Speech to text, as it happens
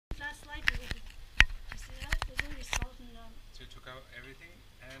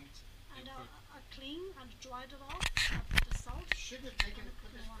And I clean and dried it off. I put the salt. Shouldn't have taken put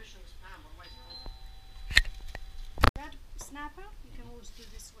this fish in this pan. What am I supposed to? Red snapper, you can always do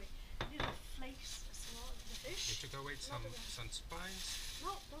this way. Little flakes, small the fish. You took away some spines.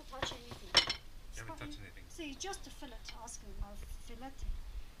 No, don't touch anything. You haven't touched anything. See, just a fillet, asking about fillet.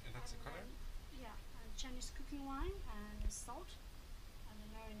 And that's the color? Yeah, and Chinese cooking wine and salt, and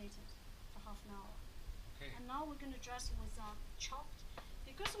marinate it for half an hour. Okay. And now we're going to dress it with chopped.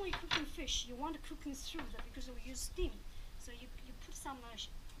 Because when you're cooking fish, you want to cooking through that because we use steam. So you put some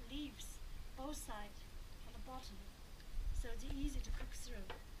leaves both sides on the bottom, so it's easy to cook through.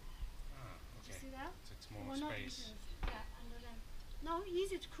 Ah, okay. You see that? So it's more space. Yeah, and then no,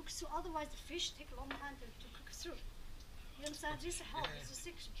 easy to cook through. Otherwise, the fish take a long time to cook through. You understand? This help is a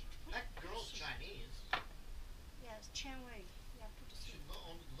secret. That girl's Chinese. Yeah, it's Chen Wei. Yeah, put it She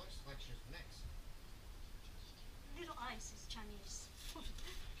through. looks like she's mixed. Little eyes is Chinese.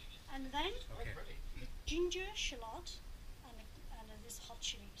 And then Okay. ginger, shallot, and this hot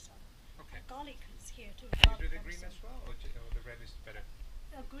chili. So garlic is here too. Can you do the green as well, or the red is better?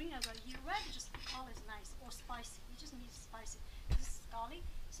 Green and red just color is nice or spicy. You just need spicy. This is garlic,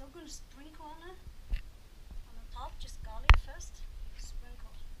 so we're going to sprinkle on it. On the top, just garlic first.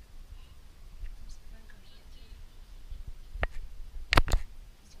 Sprinkle. Sprinkle here too.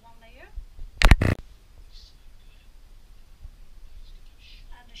 It's one layer.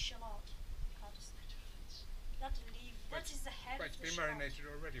 And the shallot. That leaf. That is the head. But it's been marinated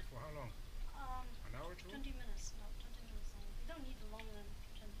already for how long? An hour or two? 20 minutes. No, 20 minutes only. You don't need longer than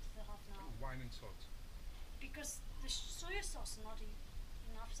 20 to half an hour. Wine and salt. Because the soy sauce is not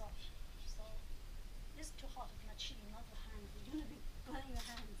enough salt. So it's too hot with my chili, not the hand. You're gonna be burning your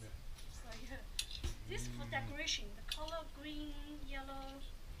hands. Yeah. So yeah. This for decoration. The color green, yellow.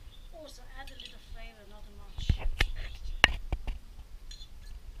 Also add a little flavor, not much.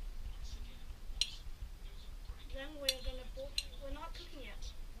 Then we're gonna we're not cooking yet.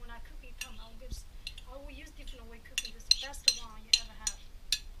 When I cook it come, I will use different way cooking. This is the best one you ever have.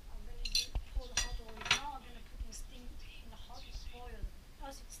 I'm gonna pour the hot oil. Now I'm gonna put in steam in the hot oil.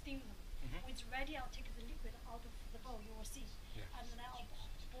 Also steam them. When it's ready, I'll take the liquid out of the bowl. You will see. Yeah. And then I'll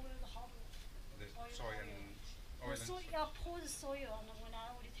boil the hot oil. The soy and oil. I'll pour the soy on when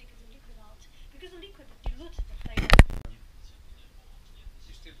I already take the liquid out because the liquid dilutes the flavor.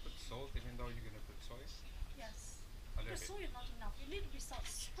 You still put salt even though you're gonna put soy? Yes. A little Because bit. soy is not enough. You need to be salt.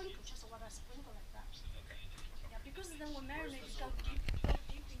 Sprinkle just what I sprinkle like that. Okay. Yeah, because then when marinate go deep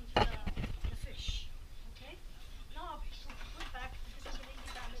into the fish. Okay? Now I'll put back because I'm gonna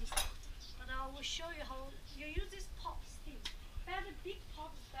eat that later. But I will show you how you use this pot steam. Better big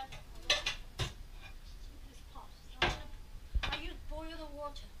pot is better. This pot. So I use boil the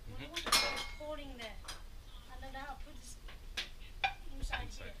water. When the water is pouring there. And then I'll put this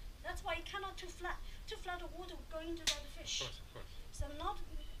inside here. That's why it cannot too flat. Too flat the water will go into the fish. Of course. So not,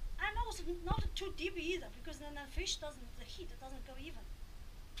 and also not too deep either, because then the fish doesn't, the heat doesn't go even.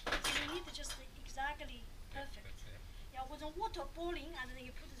 So you need to just exactly perfect. Yeah, with the water boiling, and then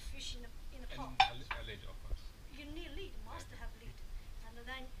you put the fish in the pot. And a lid, of course. You need lid, must have lid, and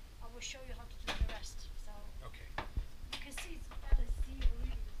then I will show you how to do the rest. So Okay. you can see it's better. See really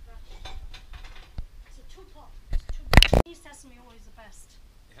is better. So two pot. Chinese sesame oil is the best.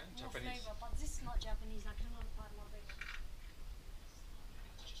 Yeah, More Japanese. flavor, but this is not Japanese. I cannot buy more bigger.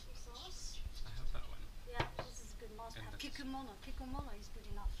 Sauce. I have that one. Yeah, this is good must And have. that's- Kikumono is good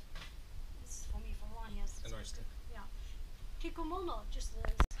enough. This is for me, for one year. An oyster. Yeah. Kikumono, just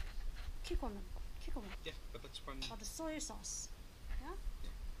kikomo. Yeah, but that's one. But the soy sauce. Yeah?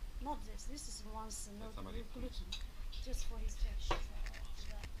 Not this. This is once no That's somebody. gluten. Just for his fish. So,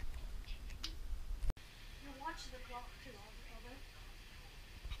 you watch the clock too, over.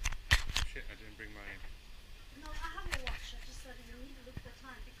 Shit, I didn't bring my. No, I have a watch. I just said you need to look at the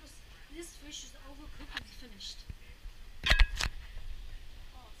time because this fish is overcooked and finished.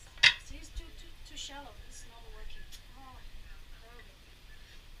 Oh, see, it's too shallow. It's not working. Oh, terrible.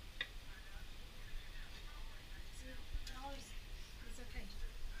 See, now it's okay.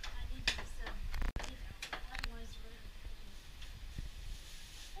 I need this. That one is very good.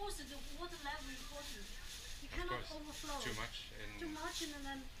 Also, the water level is important. You cannot overflow. Too much. Too much, and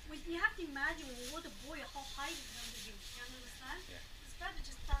then you have to imagine when water boil how high it's going to be. You understand? Yeah. It's better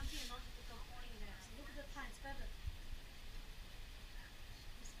just down here, not to go boiling there. So look at the time. It's better.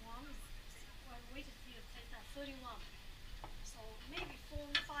 This one is. Well, wait to see it take that 31. So maybe 4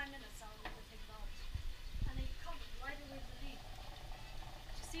 or 5 minutes. I'll let it take it out, and then you cover it right away with the lid.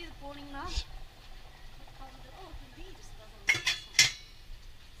 You see the boiling now? Cover the. Oh, the lid just doesn't work.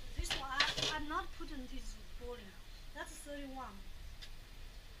 So this one, I'm not putting this boiling. That's 31.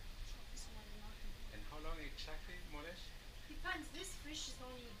 So this exactly, more or less? Depends. This fish is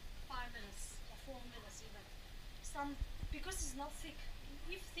only 5 minutes or 4 minutes even. Some because it's not thick.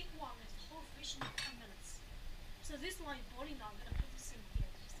 If thick one is the whole fish in 10 minutes. So this one is boiling now. I'm gonna put this in here.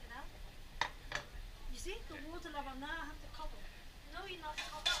 You see that? You see the water level now. I have to cover. No enough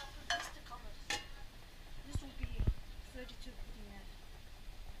cover. I put this to cover. This will be 32 putting there.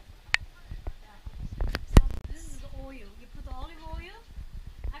 Yeah. So this is the oil. You put the olive oil.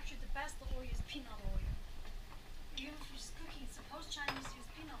 Actually, the best oil is peanut oil. Even if it's cooking, suppose Chinese use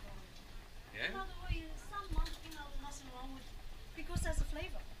peanut oil. Yeah? Peanut oil, some month peanut, nothing wrong with it because there's a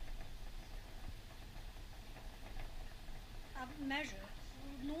flavor. I measure.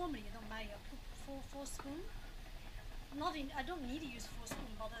 Normally, I don't measure. Put four spoon. Not in. I don't need to use 4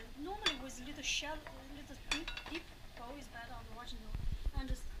 spoon, but normally with little shell, little deep bowl is better. Otherwise, no. And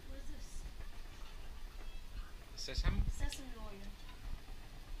what is this? Sesame? Sesame oil.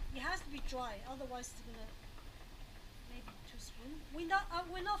 It has to be dry, otherwise it's gonna maybe 2 spoon. We're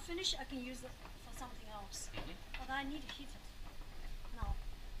not finished. I can use it for something else, but I need to heat it now.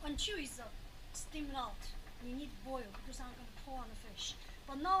 Until it's steamed out, you need to boil because I'm gonna pour on the fish.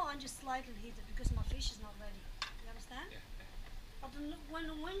 But now I'm just slightly heated because my fish is not ready. You understand? Yeah. But when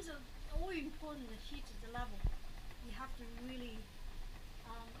the oil important, the heat is the level. You have to really.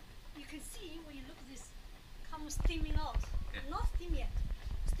 You can see when you look at this, come steaming out. Yeah. Not steam yet.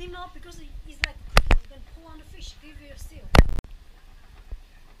 Steam out because it's like cooking. You can pour on the fish, give you a seal.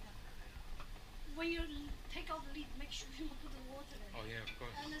 Yeah. When you take out the lid, make sure you put the water in. Oh yeah, of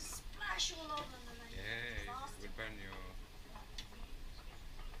course. And then splash all over and then Yeah, fast. it will burn your...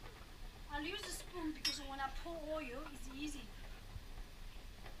 I'll use a spoon because when I pour oil, it's easy.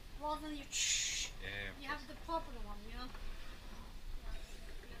 Rather than you Yeah, you have the proper one, you know.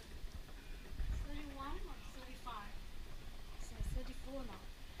 31 or 35? So 34 now.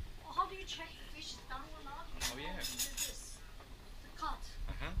 How do you check the fish is done or not? You Oh, know, yeah. you do this. The cut.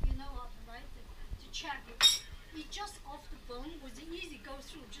 You know how, right? To check it. It just off the bone was easy go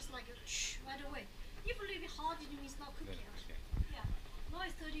through, just like a right away. If a little bit hard, it means not cooked yet. Okay. Yeah. Now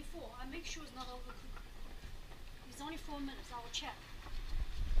it's 34. I make sure it's not overcooked. It's only 4 minutes. I will check.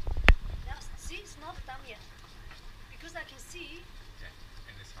 See, it's not done yet. Because I can see. Yeah,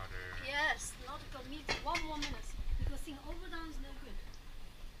 and it's harder. Yes, not going to meet 1 more minute. Because thing overdone is no good.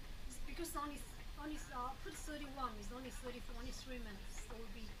 It's because only put 31 is only 34, only 3 minutes. So it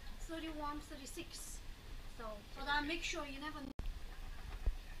will be 31, 36. So, but I make sure you never.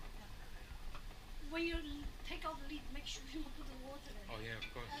 When you take out the lid, make sure you put the water in. Oh yeah, of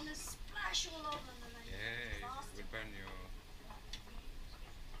course. And then splash all over and then Yeah, fast. it will burn your...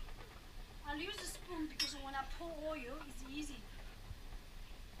 I'll use a spoon because when I pour oil, it's easy.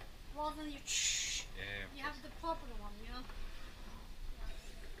 Rather than you Yeah, you have the proper one, you know.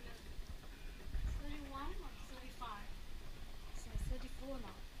 31 or 35? So 34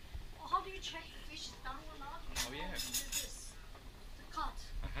 now. How do you check the fish is done or not? You know, yeah. you do this. The cut.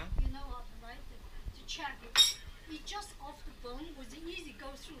 Uh-huh. You know how, right? To check it. It just off the bone was easy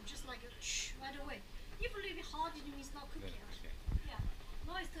go through, just like a right away. If a little bit hard, it means not cooked yet. Okay. Yeah.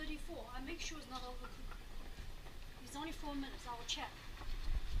 Now it's 34. I make sure it's not overcooked. It's only 4 minutes. I will check.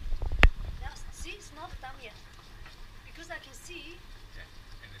 Yes. See, it's not done yet. Because I can see. Yeah,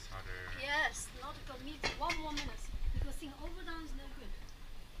 and it's harder. Yes, not going to meet 1 more minute. Because thing overdone is no good.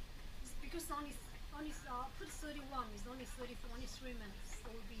 It's because only put 31 is only 34, only 3 minutes. So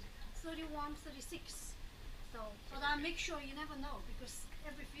it will be 31, 36. So, but I make sure you never know because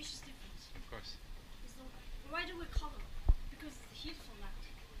every fish is different. Of course. It's right away cover because it's heat from that.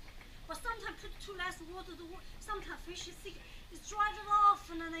 But sometimes put too less water. Sometimes fish is thick. It's dried it off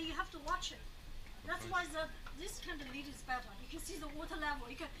and then you have to watch it. That's why this kind of lid is better. You can see the water level.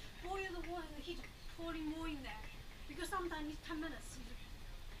 You can boil the water and the heat, pouring more in there. Because sometimes it's 10 minutes.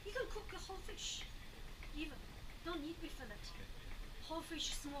 You can cook a whole fish. Even. Don't need be fillet. Whole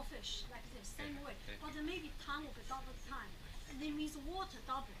fish, small fish, like this, same way. But then maybe time will be double the time. And it means water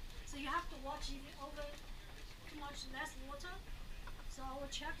double. So you have to watch if it over too much less water. So I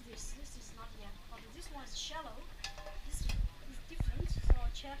will check this. This is not yet. But this one is shallow. This is different. So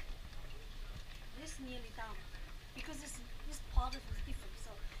I'll check. This nearly done. Because this part of it is different.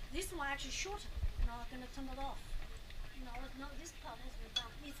 So this one actually shorter. Now I'm gonna turn it off. No, this part has been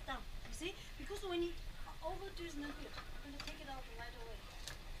done. It's done. You see? Because when you overdo is no good. I'm gonna take it out right away.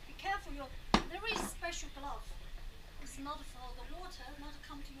 Be careful. There is special glove. It's not for the water, not to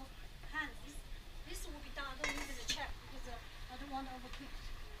come to your hands. This will be done. I don't need to check because I don't want to overcook.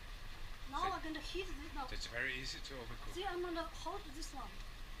 Now I'm gonna heat it. Now. It's very easy to overcook. See, I'm gonna hold this one.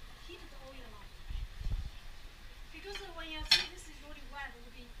 Heat the oil now. Because when you see this is really wet, it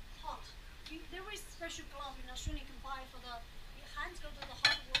will be hot. There is special glove in Australia you can buy for the your hands go to the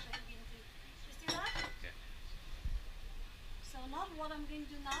hot water and begin to. You see that? Yeah. So now what I'm going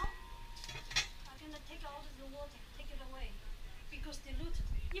to do now, I'm going to take out the water, take it away, because diluted.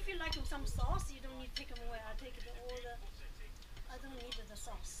 If you like some sauce, you don't need to take them away. I take all the. I don't need the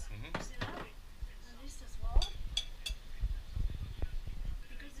sauce. Mhm. See that? And this as well,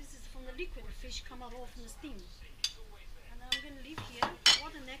 because this is from the liquid. The fish come out all from the steam. And then I'm going to leave here.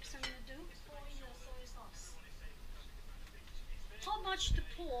 What the next I'm going to do? Pour in the soy sauce. How much to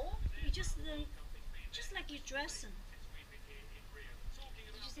pour? You just like you dress them.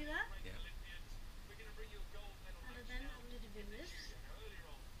 Did you see that? Yeah. And then a little bit this.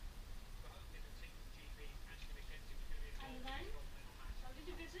 And then a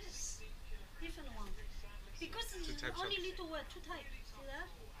little bit this. Different one. Because it's types only of- little too tight. See that?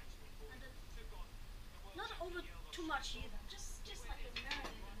 And then not over too much either. Just like a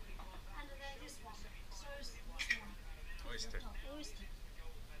marinade. And then this one. So it's this one. Oyster. No, oyster.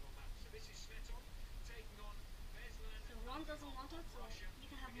 So one doesn't want it, so you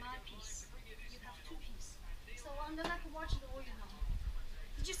can have my piece. You have two pieces. So I'm gonna watch the oil now.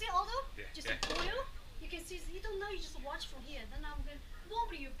 Did you see Aldo? Yeah, Just yeah. the oil. You can see. You don't know. You just watch from here. Then I'm gonna.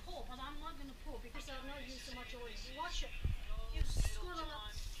 Normally you pour, but I'm not gonna pour because I'm not using so much oil. You watch it. You squirt on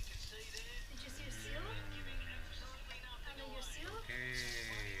up. Did you see the seal? And then your seal. Okay,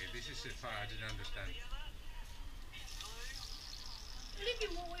 this is the part I didn't understand. A little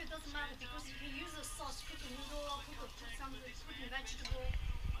bit more oil doesn't matter because you can use the sauce, cook a noodle, or cook something, cooking vegetable.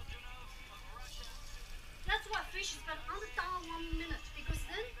 That's why fish is better under down 1 minute because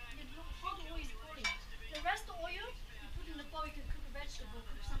then the hot oil is boiling. The rest of the oil you put in the bowl, you can cook a vegetable,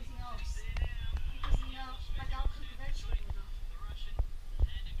 cook something else. Because like I'll cook a vegetable now.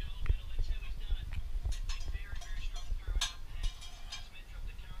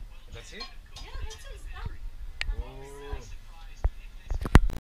 That's it?